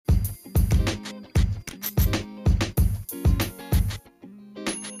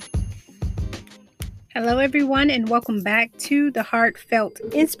Hello, everyone, and welcome back to the Heartfelt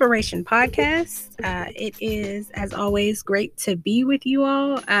Inspiration Podcast. It is, as always, great to be with you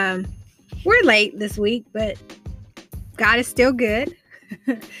all. We're late this week, but God is still good.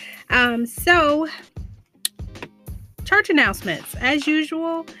 So, church announcements. As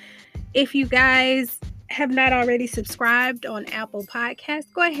usual, if you guys have not already subscribed on Apple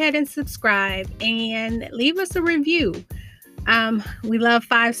Podcasts, go ahead and subscribe and leave us a review. We love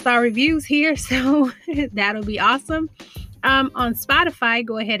 5-star reviews here, so that'll be awesome. On Spotify,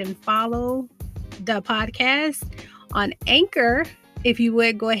 go ahead and follow the podcast. On Anchor, if you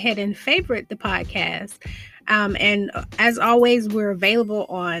would, go ahead and favorite the podcast. And as always, we're available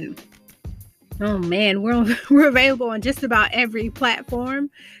on, we're available on just about every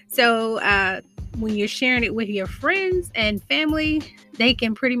platform. So when you're sharing it with your friends and family, they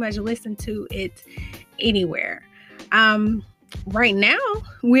can pretty much listen to it anywhere. Right now,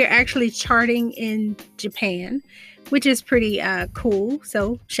 we're actually charting in Japan, which is pretty cool.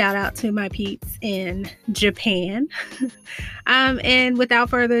 So shout out to my peeps in Japan. And without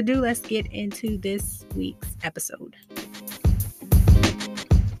further ado, let's get into this week's episode.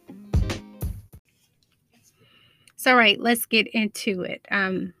 So, all right, let's get into it.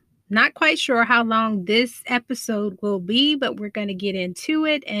 Not quite sure how long this episode will be, but we're going to get into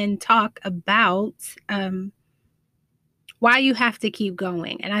it and talk about why you have to keep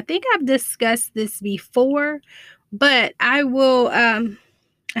going. And I think I've discussed this before, but I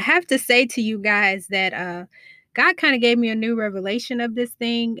have to say to you guys that God kind of gave me a new revelation of this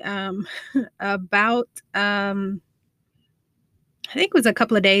thing about I think it was a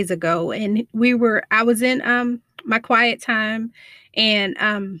couple of days ago, and I was in my quiet time,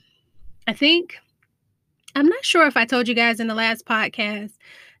 and I think I'm not sure if I told you guys in the last podcast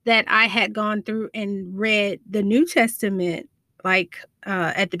that I had gone through and read the New Testament, like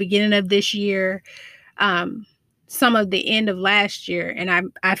at the beginning of this year, some of the end of last year,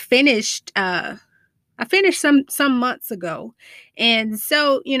 and I finished some months ago, and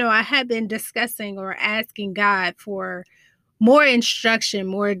so I had been discussing or asking God for more instruction,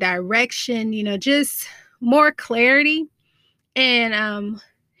 more direction, just more clarity, and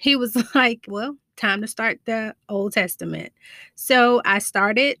He was like, "Well, time to start the Old Testament." So I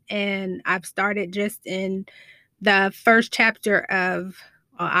started, and I've started just in the first chapter of,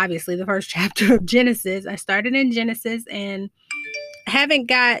 obviously, the first chapter of Genesis. I started in Genesis and haven't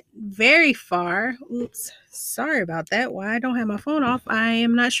got very far. Oops, sorry about that. Why I don't have my phone off, I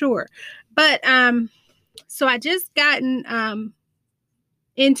am not sure. But so I just gotten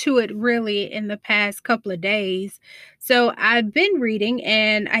into it really in the past couple of days. So I've been reading,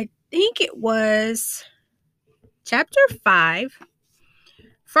 and I think it was chapter 5.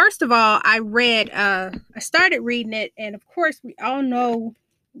 First of all, I started reading it, and of course we all know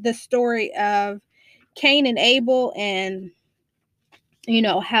the story of Cain and Abel, and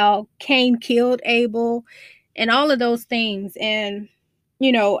how Cain killed Abel and all of those things. And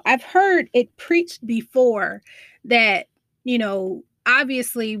I've heard it preached before that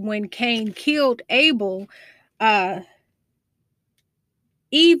obviously when Cain killed Abel,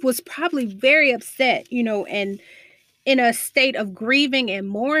 Eve was probably very upset, and in a state of grieving and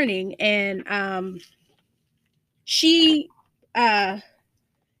mourning, and she it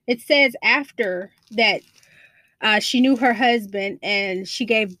says after that she knew her husband and she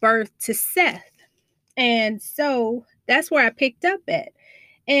gave birth to Seth. And so that's where I picked up at.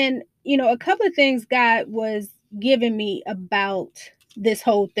 And a couple of things God was giving me about this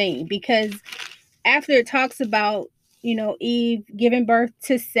whole thing, because after it talks about Eve giving birth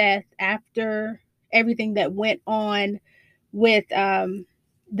to Seth, after everything that went on with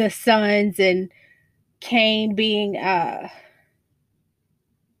the sons, and Cain being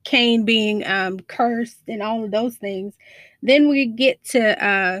cursed and all of those things. Then we get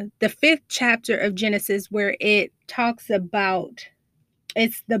to the 5th chapter of Genesis, where it talks about,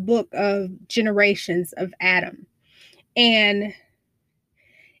 it's the book of generations of Adam. And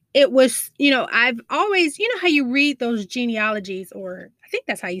it was, I've always, how you read those genealogies, or I think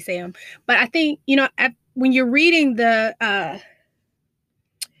that's how you say them. But I think, when you're reading the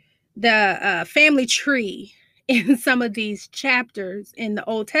family tree in some of these chapters in the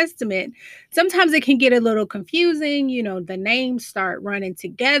Old Testament, sometimes it can get a little confusing. The names start running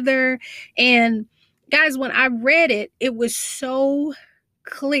together. And guys, when I read it, it was so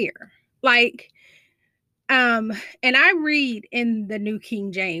clear. Like, and I read in the New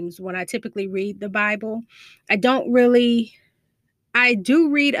King James when I typically read the Bible. I do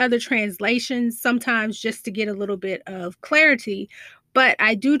read other translations sometimes just to get a little bit of clarity, but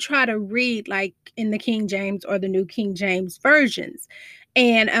I do try to read like in the King James or the New King James versions.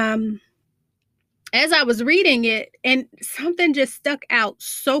 And as I was reading it, and something just stuck out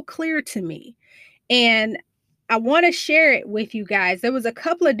so clear to me. And I want to share it with you guys. There was a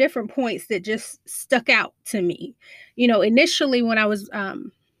couple of different points that just stuck out to me. Initially when I was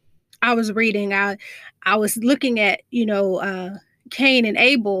reading, I was looking at, Cain and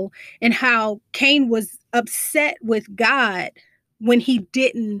Abel, and how Cain was upset with God when he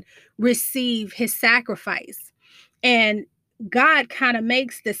didn't receive his sacrifice. And God kind of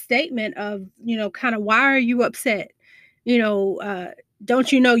makes the statement of, kind of, why are you upset? You know, uh,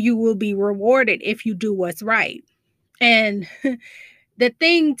 don't you know you will be rewarded if you do what's right? And the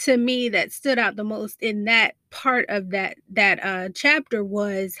thing to me that stood out the most in that part of that chapter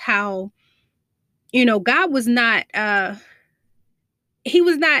was how, God was not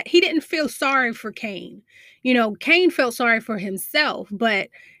he didn't feel sorry for Cain. Cain felt sorry for himself, but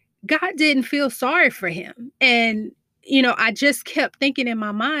God didn't feel sorry for him. And I just kept thinking in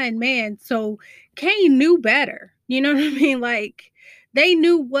my mind, man, so Cain knew better. You know what I mean? Like, they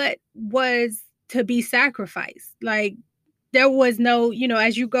knew what was to be sacrificed. Like, there was no,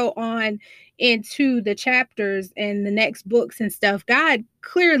 as you go on into the chapters and the next books and stuff, God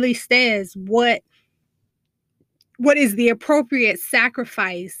clearly says what is the appropriate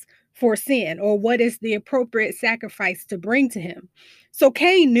sacrifice for sin, or what is the appropriate sacrifice to bring to him. So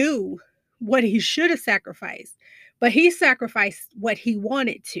Cain knew what he should have sacrificed, but he sacrificed what he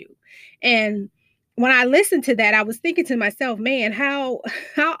wanted to. And when I listened to that, I was thinking to myself, man, how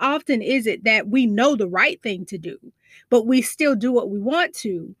often is it that we know the right thing to do, but we still do what we want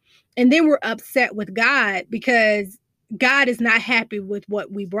to, and then we're upset with God because God is not happy with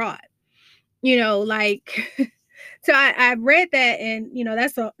what we brought. Like, so I read that, and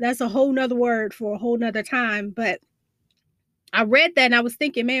that's a whole nother word for a whole nother time. But I read that and I was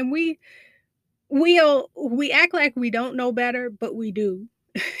thinking, man, we act like we don't know better, but we do.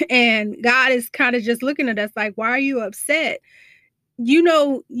 And God is kind of just looking at us like, why are you upset? You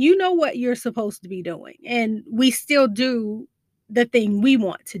know what you're supposed to be doing, and we still do the thing we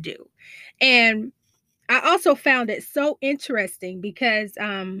want to do. And I also found it so interesting because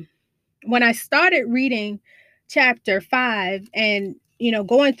when I started reading chapter 5, and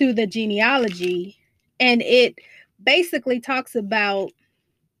going through the genealogy, and it basically talks about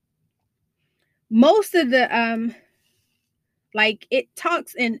most of the like, it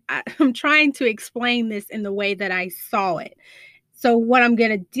talks, and I'm trying to explain this in the way that I saw it. So what I'm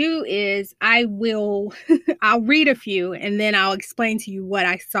going to do is I'll read a few, and then I'll explain to you what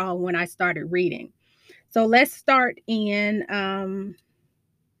I saw when I started reading. So let's start in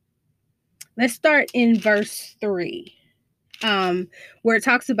verse 3, where it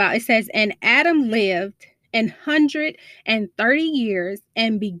talks about, it says, and Adam lived 130 years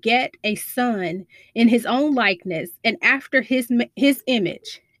and beget a son in his own likeness and after his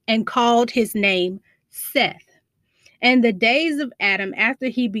image, and called his name Seth. And the days of Adam after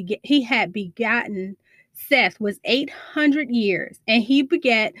he had begotten Seth was 800 years, and he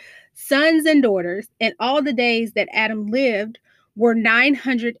begat sons and daughters, and all the days that Adam lived were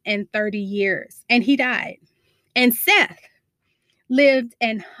 930 years, and he died. And Seth lived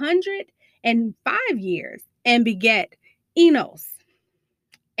 105 years and begat Enos.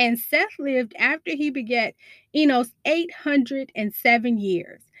 And Seth lived after he begat Enos 807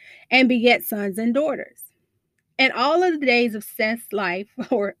 years and begat sons and daughters. And all of the days of Seth's life,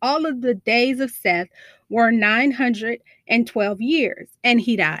 or all of the days of Seth, were 912 years, and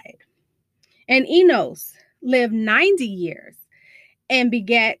he died. And Enos lived 90 years and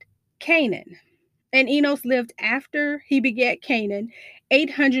begat Canaan. And Enos lived after he begat Canaan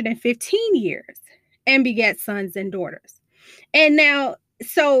 815 years and begat sons and daughters. And now,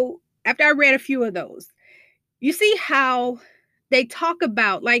 so after I read a few of those, you see how they talk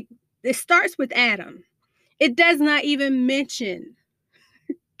about, like, it starts with Adam. It does not even mention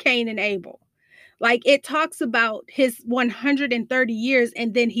Cain and Abel. Like, it talks about his 130 years,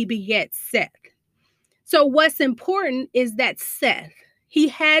 and then he begets Seth. So what's important is that Seth, he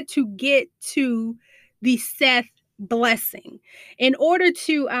had to get to the Seth blessing. In order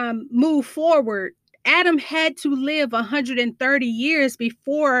to move forward, Adam had to live 130 years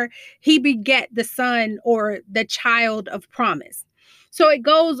before he beget the son, or the child of promise. So it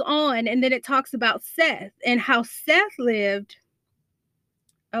goes on, and then it talks about Seth and how Seth lived.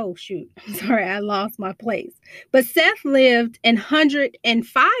 Oh, shoot. I'm sorry, I lost my place. But Seth lived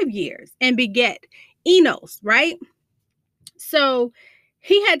 105 years and beget Enos, right? So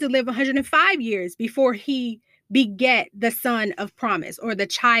he had to live 105 years before he beget the son of promise, or the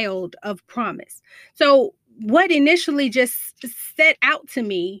child of promise. So what initially just set out to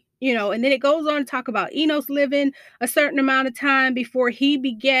me And then it goes on to talk about Enos living a certain amount of time before he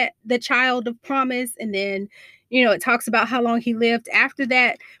beget the child of promise. And then, it talks about how long he lived after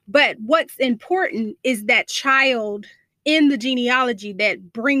that. But what's important is that child in the genealogy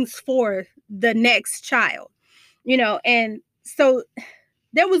that brings forth the next child, and so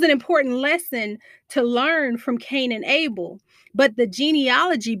there was an important lesson to learn from Cain and Abel, but the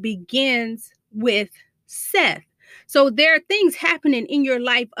genealogy begins with Seth. So there are things happening in your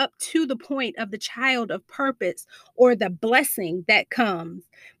life up to the point of the child of purpose or the blessing that comes,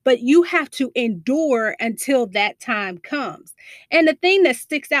 but you have to endure until that time comes. And the thing that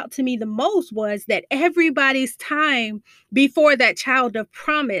sticks out to me the most was that everybody's time before that child of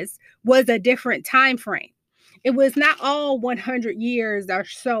promise was a different time frame. It was not all 100 years or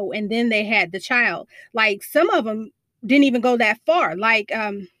so, and then they had the child. Like some of them didn't even go that far. Like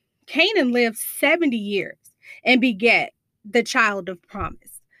Canaan lived 70 years and beget the child of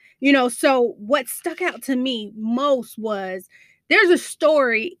promise. So what stuck out to me most was there's a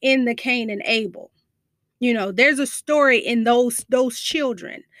story in the Cain and Abel. There's a story in those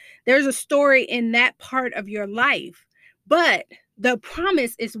children. There's a story in that part of your life. But the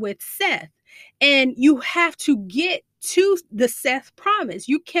promise is with Seth. And you have to get to the Seth promise.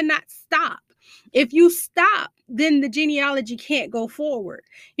 You cannot stop. If you stop, then the genealogy can't go forward.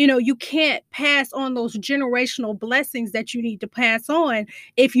 You can't pass on those generational blessings that you need to pass on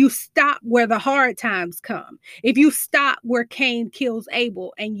if you stop where the hard times come. If you stop where Cain kills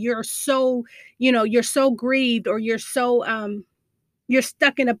Abel and you're so grieved, or you're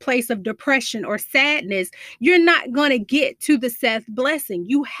stuck in a place of depression or sadness, you're not going to get to the Seth blessing.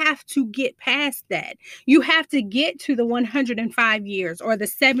 You have to get past that. You have to get to the 105 years or the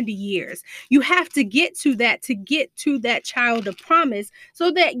 70 years. You have to get to that child of promise so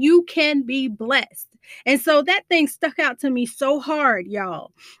that you can be blessed. And so that thing stuck out to me so hard,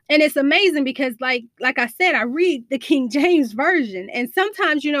 y'all. And it's amazing because like I said, I read the King James version, and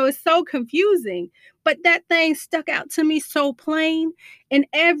sometimes, it's so confusing, but that thing stuck out to me so plain. And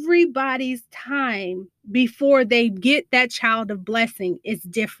everybody's time before they get that child of blessing is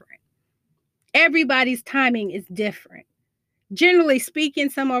different. Everybody's timing is different. Generally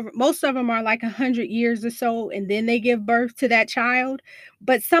speaking, most of them are like 100 years or so, and then they give birth to that child.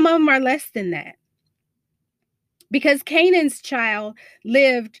 But some of them are less than that. Because Canaan's child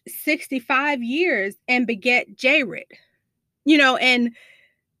lived 65 years and beget Jared. And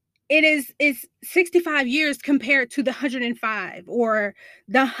it's 65 years compared to the 105 or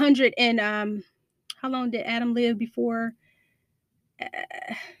the 100 and how long did Adam live before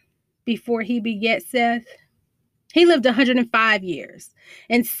he beget Seth? He lived 105 years.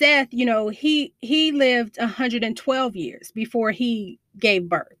 And Seth, he lived 112 years before he gave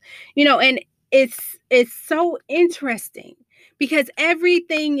birth. And it's so interesting because every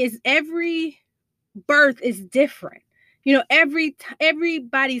birth is different.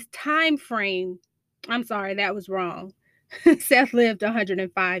 Everybody's time frame. I'm sorry, that was wrong. Seth lived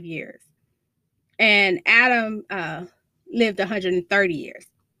 105 years, and Adam lived 130 years.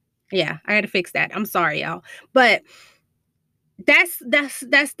 Yeah, I had to fix that. I'm sorry, y'all, but that's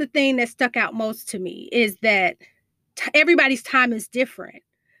the thing that stuck out most to me is that everybody's time is different,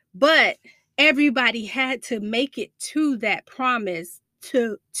 but everybody had to make it to that promise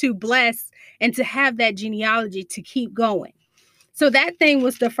to bless and to have that genealogy to keep going. So that thing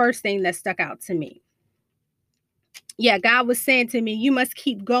was the first thing that stuck out to me. Yeah, God was saying to me, you must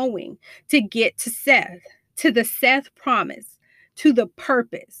keep going to get to Seth, to the Seth promise, to the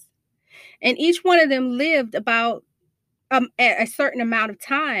purpose. And each one of them lived about a certain amount of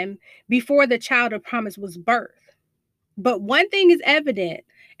time before the child of promise was birthed. But one thing is evident,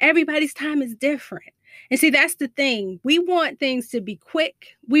 everybody's time is different. And see, that's the thing. We want things to be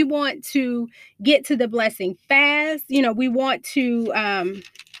quick. We want to get to the blessing fast. We want to,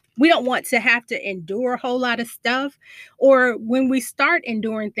 we don't want to have to endure a whole lot of stuff. Or when we start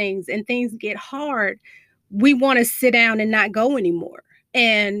enduring things and things get hard, we want to sit down and not go anymore.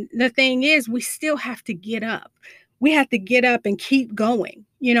 And the thing is, we still have to get up. We have to get up and keep going.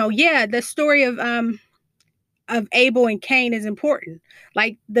 The story of Abel and Cain is important.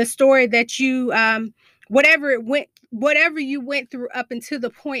 Like the story that you, whatever you went through up until the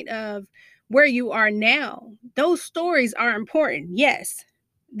point of where you are now, those stories are important. Yes,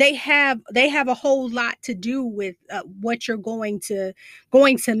 they have a whole lot to do with what you're going to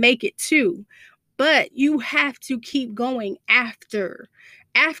make it to, but you have to keep going after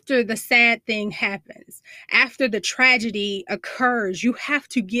the sad thing happens, after the tragedy occurs. You have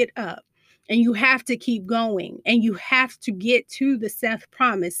to get up And you have to keep going, and you have to get to the Seth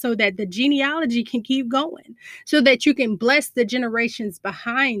promise so that the genealogy can keep going, so that you can bless the generations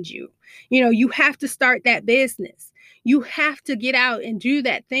behind you. You have to start that business. You have to get out and do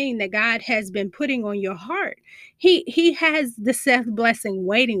that thing that God has been putting on your heart. He has the Seth blessing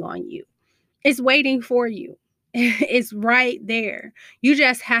waiting on you. It's waiting for you. It's right there. You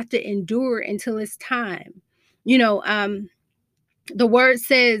just have to endure until it's time. The word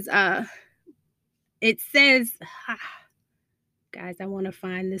says, it says, guys, I want to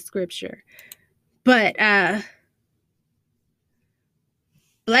find the scripture, but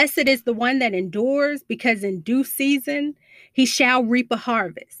blessed is the one that endures, because in due season he shall reap a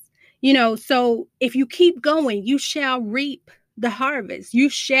harvest. So if you keep going, you shall reap the harvest. You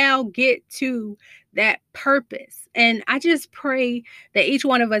shall get to that purpose. And I just pray that each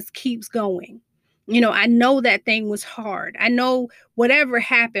one of us keeps going. I know that thing was hard. I know whatever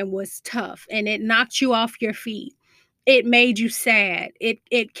happened was tough, and it knocked you off your feet. It made you sad.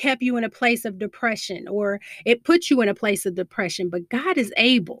 It kept you in a place of depression, or it put you in a place of depression. But God is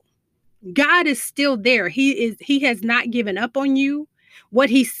able. God is still there. He has not given up on you. What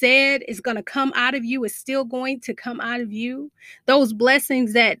he said is going to come out of you is still going to come out of you. Those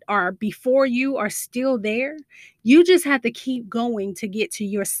blessings that are before you are still there. You just have to keep going to get to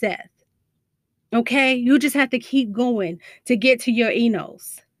your Seth. Okay? You just have to keep going to get to your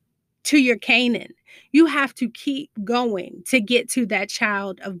Enos, to your Canaan. You have to keep going to get to that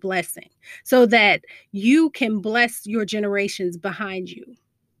child of blessing, so that you can bless your generations behind you.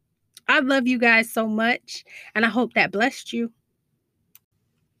 I love you guys so much, and I hope that blessed you.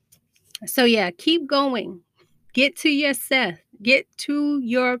 So yeah, keep going. Get to your Seth. Get to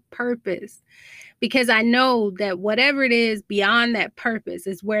your purpose. Because I know that whatever it is beyond that purpose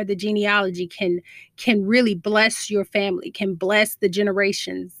is where the genealogy can really bless your family, can bless the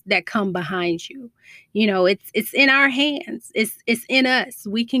generations that come behind you. It's in our hands. It's in us.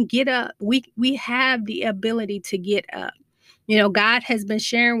 We can get up. We have the ability to get up. God has been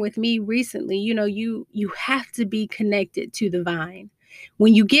sharing with me recently, you have to be connected to the vine.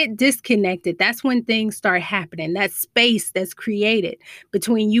 When you get disconnected, that's when things start happening. That space that's created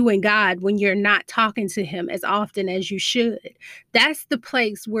between you and God when you're not talking to him as often as you should. That's the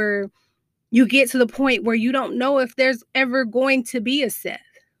place where you get to the point where you don't know if there's ever going to be a Seth.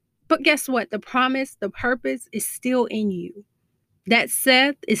 But guess what? The promise, the purpose is still in you. That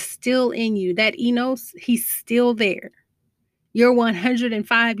Seth is still in you. That Enos, he's still there. Your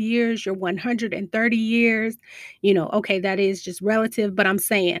 105 years, your 130 years, okay, that is just relative, but I'm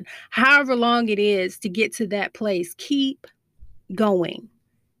saying however long it is to get to that place, keep going.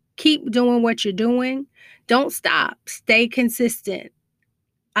 Keep doing what you're doing. Don't stop. Stay consistent.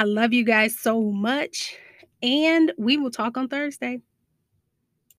 I love you guys so much, and we will talk on Thursday.